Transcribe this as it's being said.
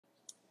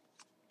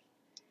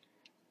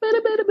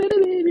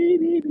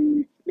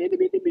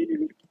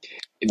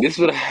And this is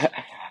what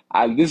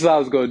this is what I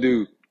was gonna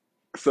do.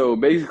 So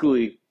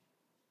basically,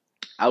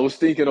 I was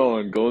thinking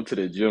on going to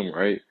the gym,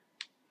 right?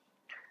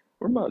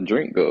 Where'd my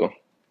drink go?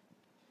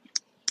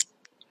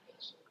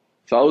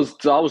 So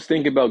I was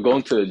thinking about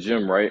going to the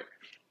gym, right?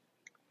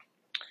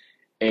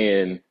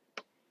 And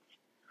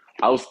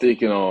I was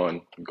thinking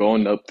on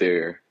going up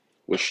there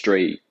with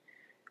straight.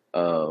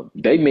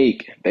 They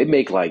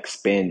make like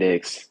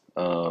spandex,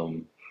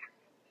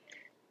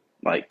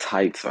 like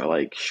tights or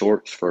like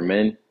shorts for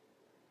men.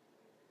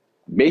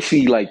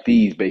 Basically like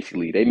these.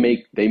 Basically, they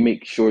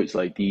make shorts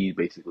like these,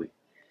 basically.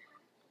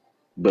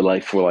 But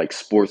like for like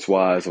sports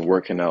wise and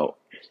working out,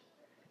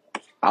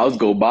 I was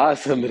gonna buy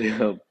some of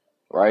them,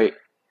 right?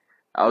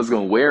 I was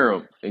gonna wear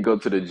them and go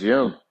to the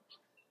gym,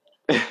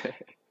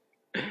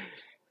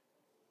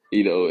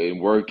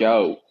 and work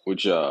out,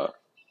 which you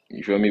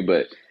feel me?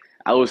 But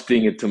I was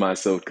thinking to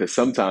myself, because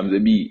sometimes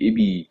it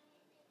be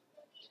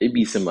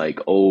some like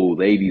old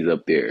ladies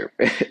up there,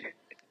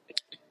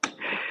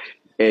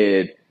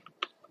 and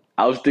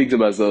I was thinking to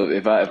myself,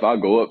 if I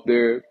go up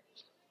there,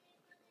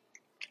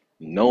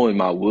 knowing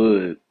my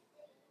wood,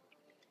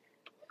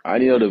 I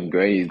know them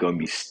grannies gonna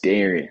be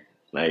staring.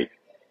 Like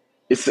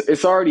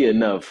it's already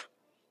enough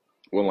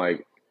when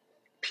like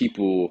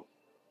people.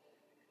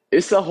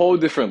 It's a whole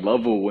different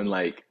level when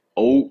like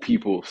old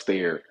people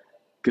stare,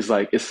 because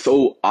like it's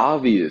so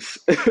obvious.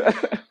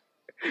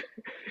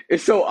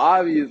 It's so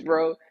obvious,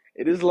 bro.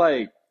 It is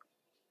like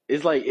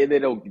it's like and they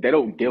don't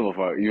give a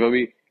fuck. You know what I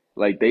mean?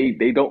 Like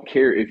they don't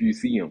care if you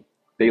see them.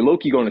 They low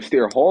key gonna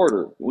stare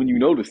harder when you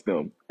notice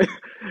them.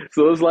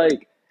 So it's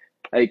like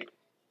I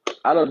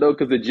don't know,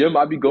 because um, the gym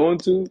I be going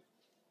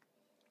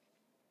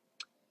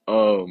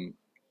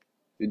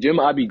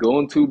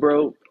to,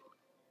 bro.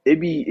 It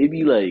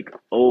be like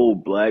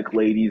old black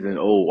ladies and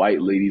old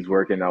white ladies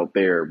working out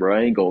there, bro.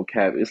 I ain't gonna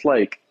cap. It's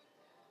like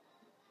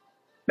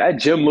that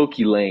gym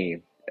looky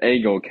lame. I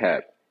ain't gonna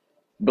cap.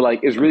 But like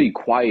it's really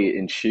quiet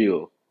and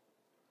chill.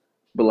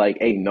 But like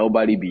ain't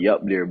nobody be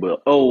up there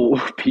but old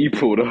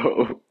people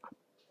though.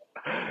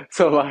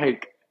 So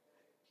like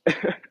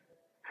thank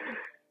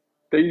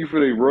you for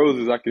the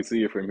roses. I can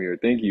see it from here.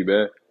 Thank you,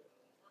 man.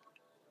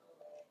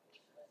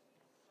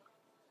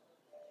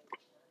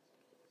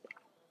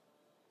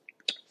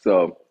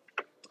 So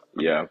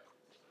yeah,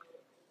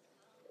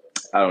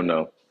 I don't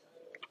know.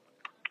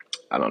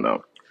 I don't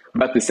know.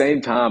 But at the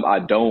same time, I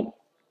don't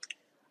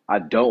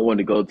want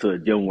to go to a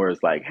gym where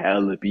it's like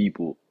hella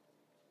people.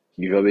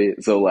 You feel me?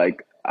 So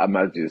like I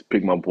might just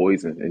pick my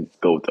poison and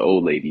just go to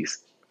old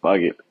ladies.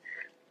 Fuck it.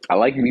 I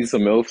like me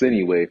some else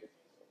anyway.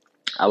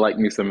 I like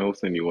me some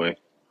else anyway.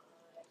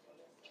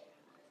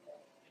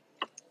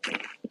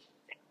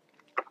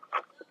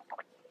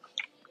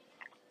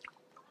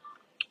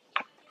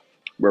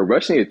 Bro,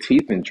 brushing your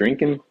teeth and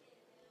drinking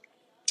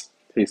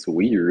tastes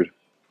weird.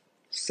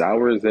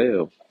 Sour as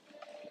hell.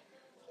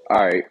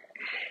 All right,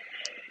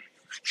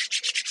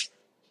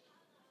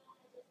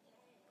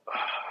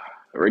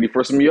 ready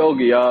for some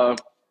yoga, y'all.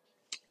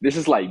 This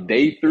is like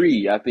day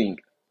three, I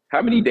think.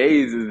 How many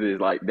days is this?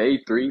 Like day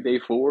three, day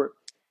four?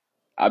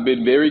 I've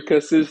been very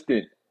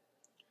consistent.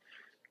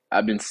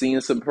 I've been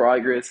seeing some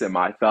progress in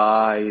my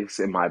thighs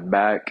and my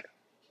back.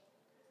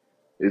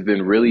 It's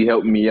been really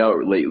helping me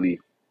out lately.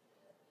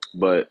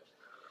 But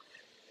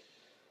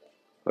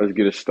let's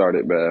get it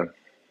started, man.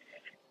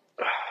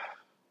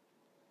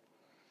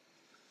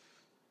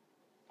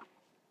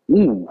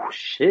 Ooh,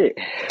 shit.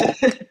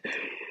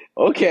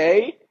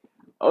 Okay.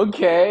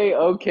 Okay,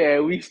 okay.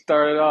 We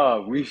started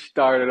off. We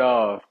started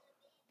off.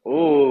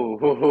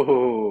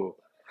 Ooh.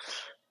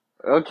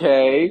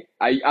 Okay.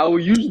 I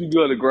would usually be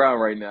on the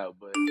ground right now,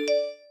 but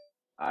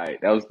all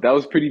right, that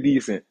was pretty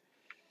decent.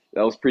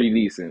 That was pretty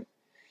decent.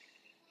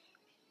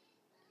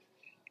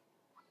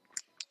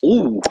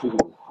 Ooh.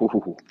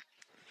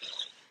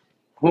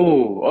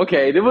 Ooh.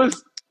 Okay, there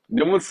was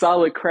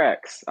solid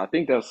cracks. I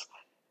think that's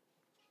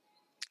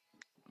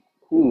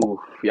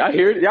ooh. Y'all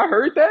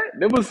heard that?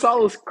 There was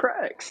solid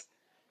cracks.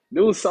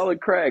 There was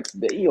solid cracks.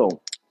 Damn.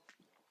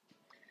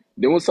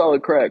 There was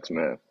solid cracks,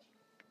 man.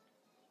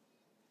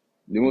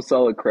 There was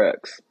solid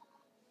cracks.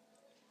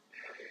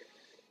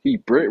 He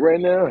Brit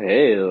right now?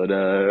 Hell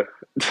no.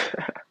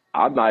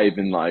 I'm not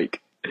even like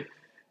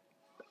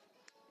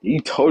he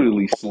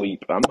totally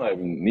sleep. I'm not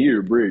even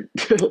near Brick.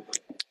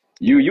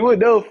 You would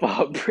know if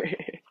I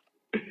Brick.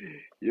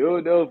 You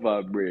would know if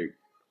I Brick.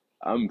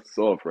 I'm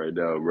soft right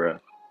now, bro.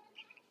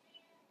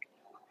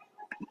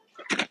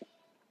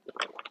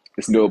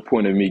 There's no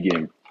point in me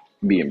getting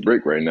being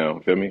Brick right now.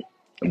 Feel me?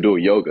 I'm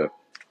doing yoga.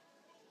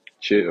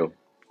 Chill.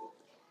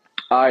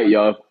 All right,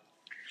 y'all.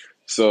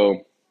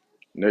 So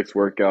next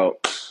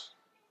workout,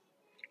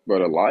 bro.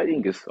 The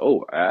lighting is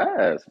so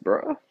ass,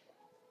 bro.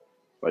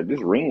 Like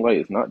this ring light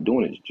is not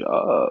doing its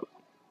job.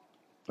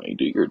 Like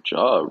do your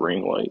job,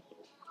 ring light.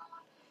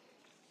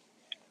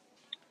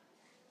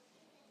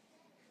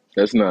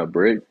 That's not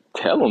Brick.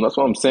 Tell him. That's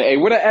what I'm saying. Hey,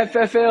 where the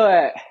FFL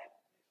at?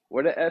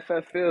 Where the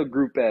FFL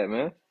group at,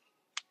 man?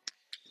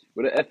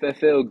 Where the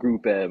FFL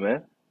group at,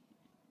 man?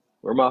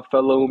 Where my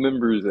fellow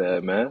members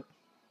at, man?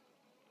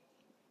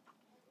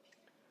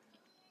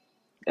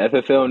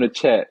 FFL in the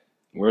chat.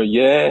 Where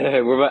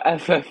my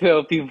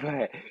FFL people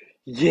at?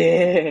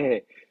 Yeah.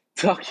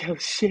 Talk your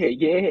shit,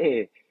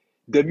 yeah.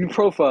 W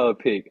profile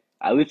pic.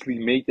 I literally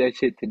made that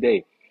shit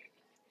today.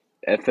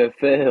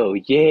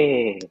 FFL,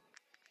 yeah.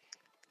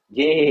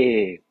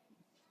 Yeah.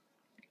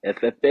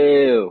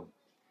 FFL.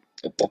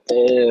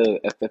 FFL.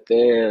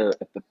 FFL.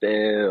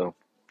 FFL.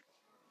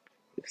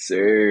 Yes,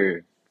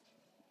 sir.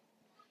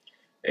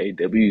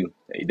 AW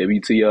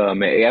to y'all,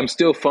 man. Hey, I'm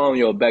still following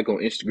y'all back on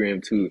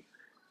Instagram too.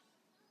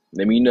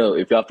 Let me know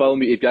if y'all follow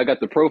me. If y'all got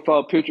the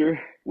profile picture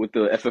with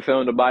the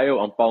FFL in the bio,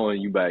 I'm following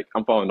you back.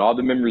 I'm following all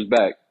the members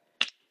back.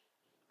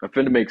 I'm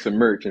finna make some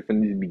merch. I'm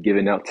finna just be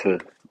giving out to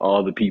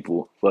all the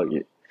people. Fuck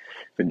it.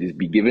 Finna just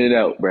be giving it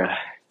out, bruh.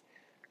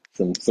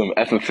 Some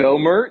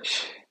FFL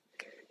merch.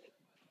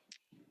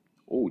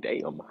 Oh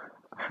damn.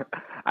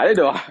 I didn't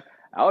know.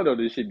 I don't know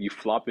this shit be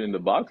flopping in the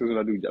boxes when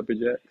I do jumping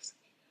jacks.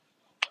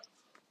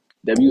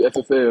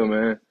 WFFL,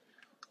 man.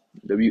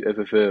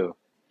 WFFL.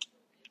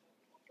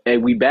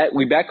 And we back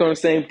on the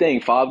same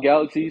thing. Five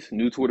Galaxies,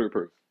 new Twitter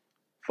person.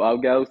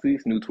 Five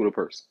Galaxies, new Twitter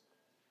person.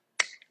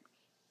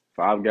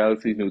 Five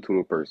Galaxies, new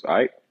Twitter person. All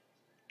right?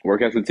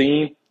 Work as a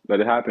team, let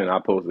it happen,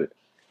 I'll post it.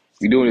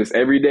 We doing this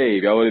every day.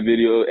 If y'all want a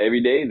video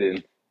every day,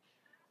 then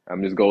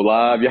I'm just go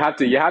live. You have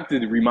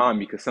to remind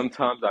me because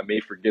sometimes I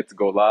may forget to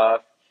go live.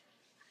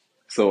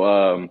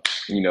 So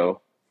you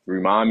know,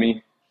 remind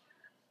me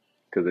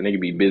because the nigga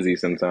be busy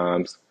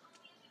sometimes.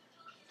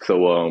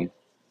 So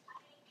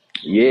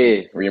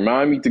yeah,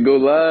 remind me to go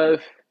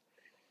live,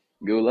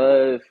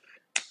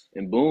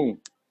 and boom,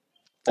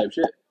 type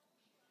shit.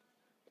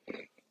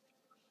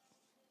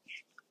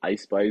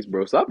 Ice Spice,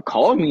 bro. Stop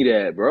calling me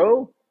that,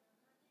 bro.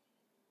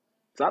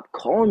 Stop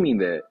calling me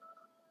that.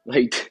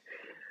 Like,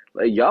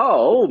 like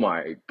y'all. Oh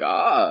my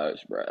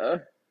gosh, bro.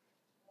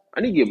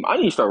 I need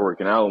to start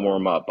working out more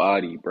on my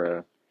body,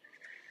 bro.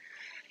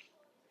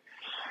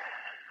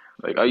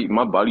 Like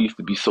my body used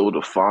to be so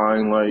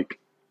defined. Like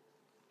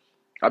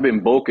I've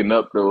been bulking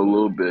up though a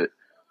little bit.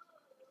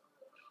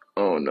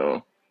 Oh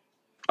no.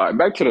 All right,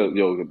 back to the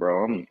yoga,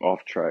 bro. I'm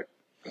off track.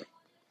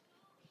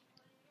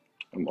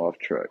 I'm off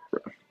track,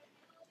 bro.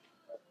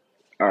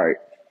 All right.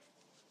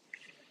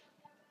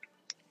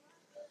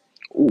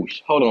 Ooh,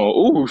 hold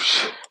on.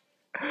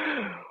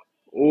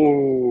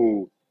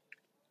 Ooh.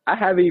 I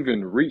haven't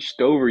even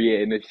reached over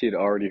yet, and this shit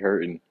already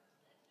hurting.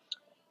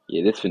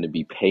 Yeah, this finna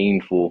be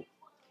painful.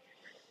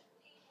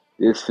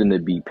 This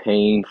finna be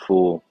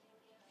painful.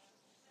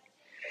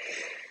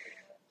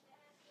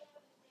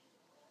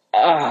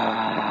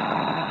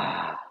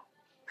 Ah.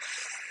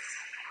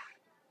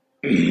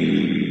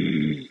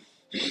 Mm.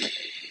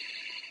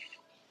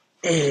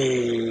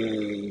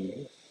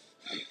 Mm.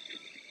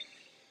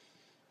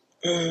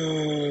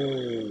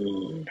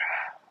 Mm.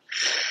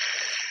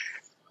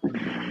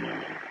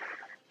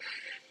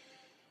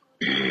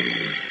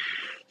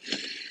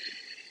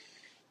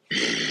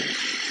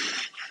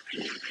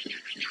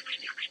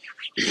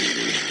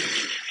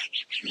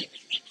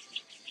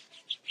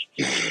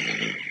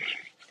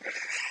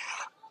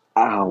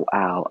 Ow,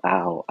 ow,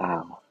 ow,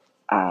 ow,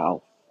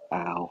 ow,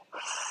 ow.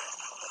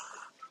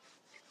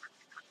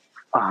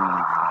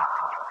 Ah,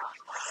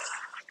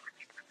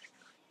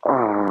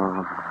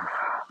 ah,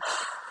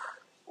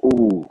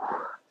 ooh,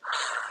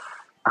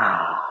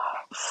 ah,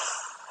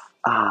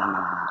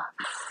 ah,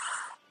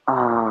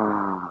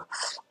 ah,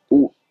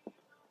 ooh.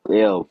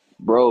 Yo,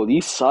 bro,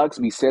 these socks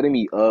be setting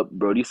me up,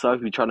 bro. These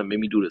socks be trying to make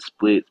me do the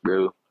splits,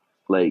 bro.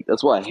 Like,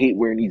 that's why I hate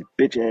wearing these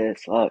bitch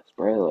ass socks,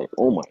 bro. Like,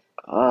 oh my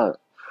God.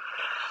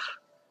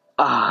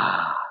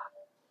 Ah,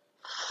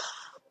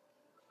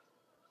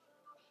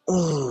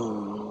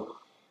 mm,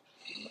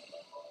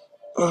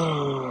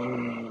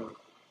 mm,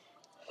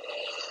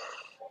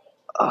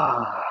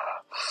 ah,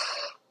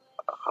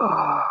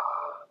 ah,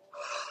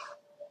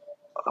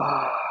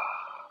 ah.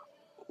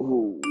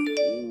 Ooh,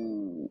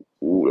 ooh,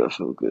 ooh, that's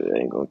so good. I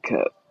ain't gonna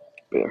cap.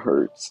 It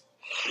hurts.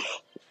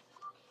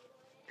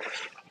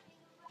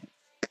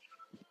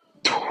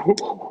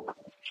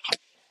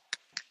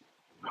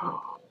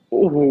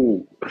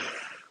 Ooh,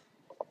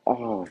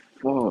 oh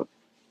fuck.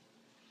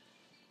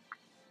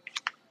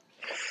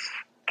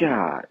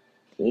 God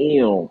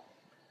damn.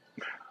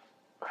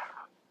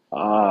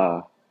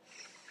 Ah,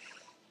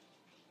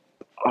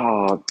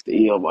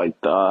 damn, my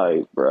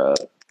thigh, bruh.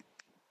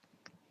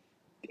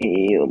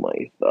 Damn,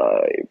 my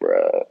thigh,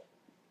 bruh.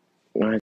 My